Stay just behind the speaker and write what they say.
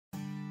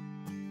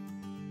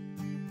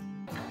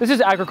This is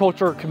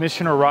Agriculture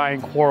Commissioner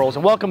Ryan Quarles,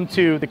 and welcome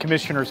to the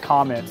Commissioner's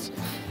Comments.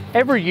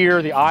 Every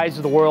year, the eyes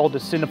of the world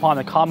descend upon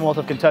the Commonwealth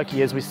of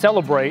Kentucky as we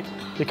celebrate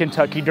the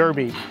Kentucky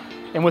Derby.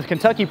 And with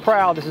Kentucky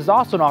Proud, this is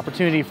also an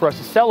opportunity for us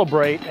to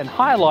celebrate and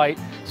highlight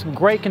some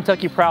great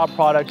Kentucky Proud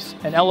products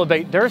and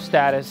elevate their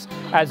status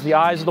as the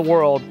eyes of the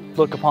world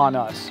look upon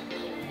us.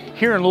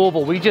 Here in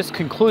Louisville, we just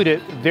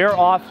concluded They're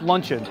Off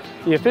Luncheon,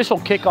 the official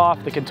kickoff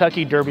of the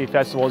Kentucky Derby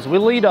Festival, as we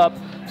lead up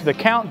to the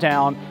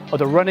countdown of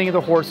the running of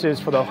the horses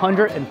for the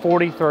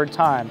 143rd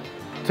time.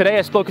 Today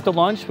I spoke at the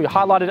lunch. We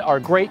highlighted our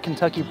great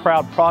Kentucky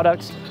Proud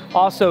products,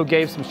 also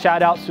gave some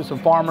shout outs to some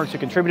farmers who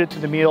contributed to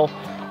the meal,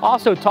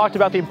 also talked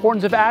about the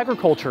importance of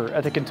agriculture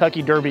at the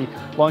Kentucky Derby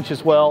lunch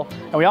as well.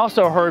 And we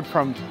also heard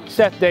from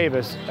Seth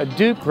Davis, a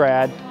Duke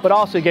grad, but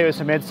also gave us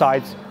some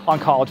insights on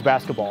college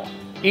basketball.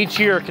 Each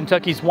year,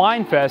 Kentucky's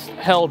Wine Fest,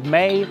 held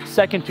May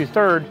 2nd to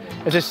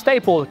 3rd, is a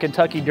staple of the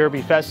Kentucky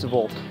Derby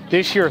Festival.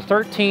 This year,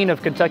 13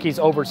 of Kentucky's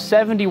over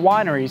 70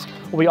 wineries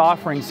will be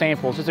offering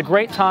samples. It's a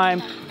great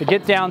time to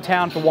get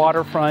downtown to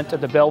waterfront at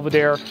the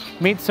Belvedere,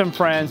 meet some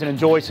friends, and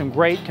enjoy some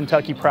great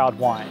Kentucky Proud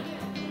wine.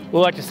 We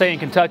like to say in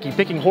Kentucky,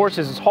 picking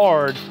horses is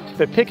hard,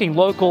 but picking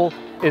local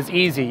is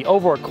easy.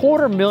 Over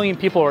 250,000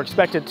 people are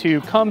expected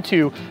to come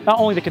to not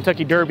only the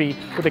Kentucky Derby,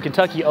 but the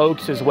Kentucky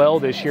Oaks as well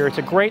this year. It's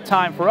a great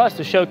time for us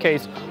to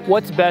showcase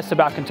what's best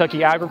about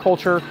Kentucky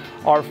agriculture,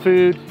 our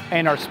food,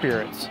 and our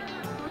spirits.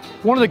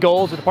 One of the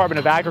goals of the Department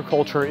of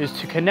Agriculture is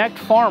to connect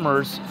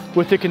farmers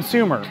with the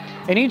consumer.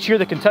 And each year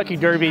the Kentucky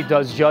Derby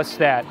does just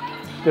that.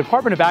 The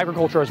Department of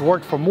Agriculture has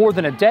worked for more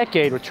than a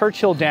decade with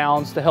Churchill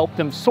Downs to help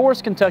them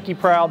source Kentucky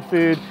Proud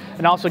food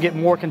and also get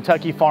more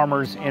Kentucky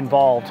farmers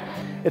involved.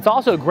 It's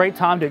also a great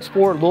time to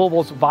explore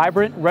Louisville's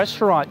vibrant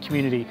restaurant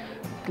community.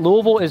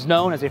 Louisville is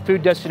known as a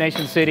food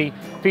destination city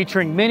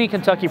featuring many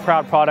Kentucky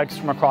Proud products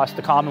from across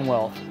the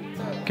Commonwealth.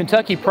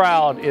 Kentucky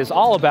Proud is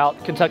all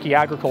about Kentucky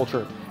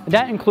agriculture, and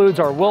that includes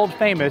our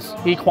world-famous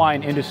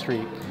equine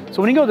industry.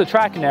 So when you go to the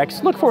track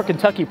next, look for a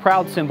Kentucky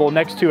Proud symbol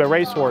next to a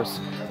racehorse.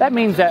 That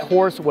means that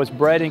horse was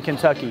bred in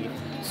Kentucky.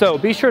 So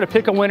be sure to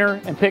pick a winner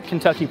and pick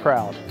Kentucky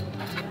Proud.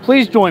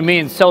 Please join me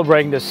in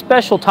celebrating this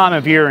special time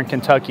of year in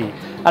Kentucky.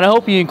 And I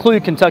hope you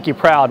include Kentucky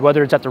Proud,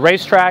 whether it's at the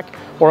racetrack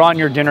or on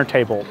your dinner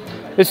table.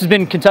 This has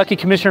been Kentucky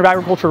Commissioner of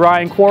Agriculture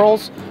Ryan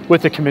Quarles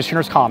with the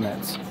Commissioner's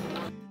Comments.